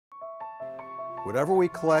Whatever we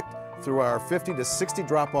collect through our 50 to 60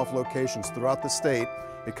 drop-off locations throughout the state,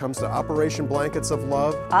 it comes to Operation Blankets of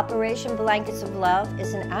Love. Operation Blankets of Love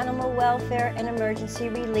is an animal welfare and emergency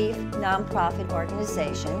relief nonprofit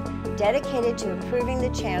organization dedicated to improving the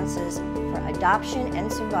chances for adoption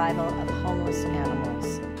and survival of homeless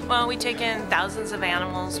animals. Well, we take in thousands of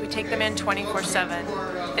animals. We take them in 24/7.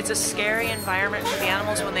 It's a scary environment for the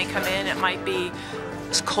animals when they come in. It might be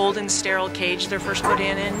a cold and sterile cage they're first put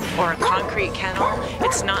in, or a concrete kennel.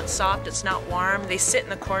 It's not soft, it's not warm. They sit in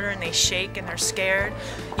the corner and they shake and they're scared.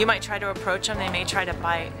 You might try to approach them, they may try to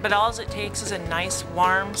bite, but all it takes is a nice,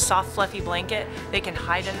 warm, soft, fluffy blanket. They can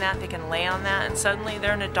hide in that, they can lay on that, and suddenly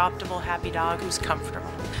they're an adoptable, happy dog who's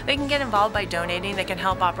comfortable. They can get involved by donating. They can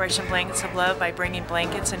help Operation Blankets of Love by bringing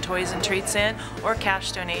blankets and toys and treats in, or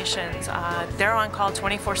cash donations. They're on call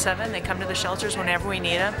 24/7. They come to the shelters whenever we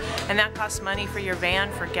need them, and that costs money for your van,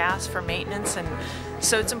 for gas, for maintenance, and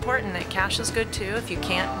so it's important that cash is good too if you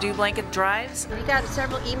can't do blanket drives. We got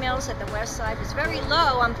several emails that the West Side was very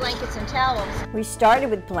low on blankets and towels. We started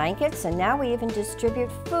with blankets, and now we even distribute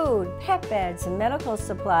food, pet beds, and medical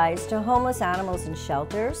supplies to homeless animals in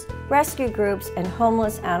shelters, rescue groups, and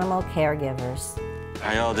homeless animal caregivers.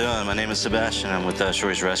 How y'all doing? My name is Sebastian. I'm with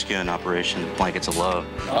Shorey's Rescue and Operation Blankets of Love.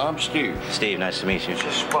 I'm Steve. Steve, nice to meet you.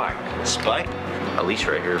 Spike. Spike? Alicia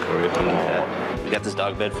right here for you. We got this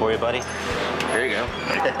dog bed for you, buddy. Here you go.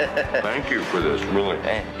 Thank you for this, really.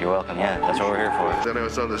 Hey, you're welcome. Yeah, that's what we're here for. Then I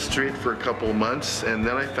was on the street for a couple of months, and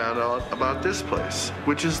then I found out about this place,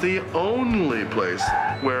 which is the only place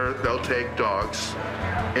where they'll take dogs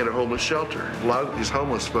in a homeless shelter. A lot of these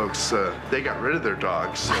homeless folks, they got rid of their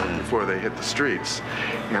dogs before they hit the streets,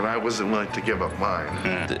 and I wasn't willing to give up mine.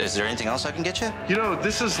 Is there anything else I can get you? You know,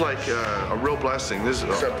 this is like a real blessing. This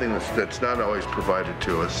is something that's not always provided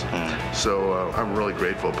to us. So I'm really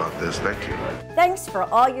grateful about this. Thank you. Thanks for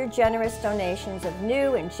all your generous donations of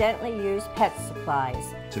new and gently used pet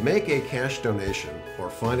supplies. To make a cash donation or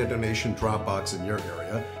find a donation drop box in your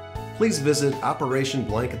area, please visit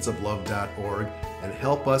operationblanketsoflove.org and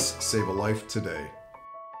help us save a life today.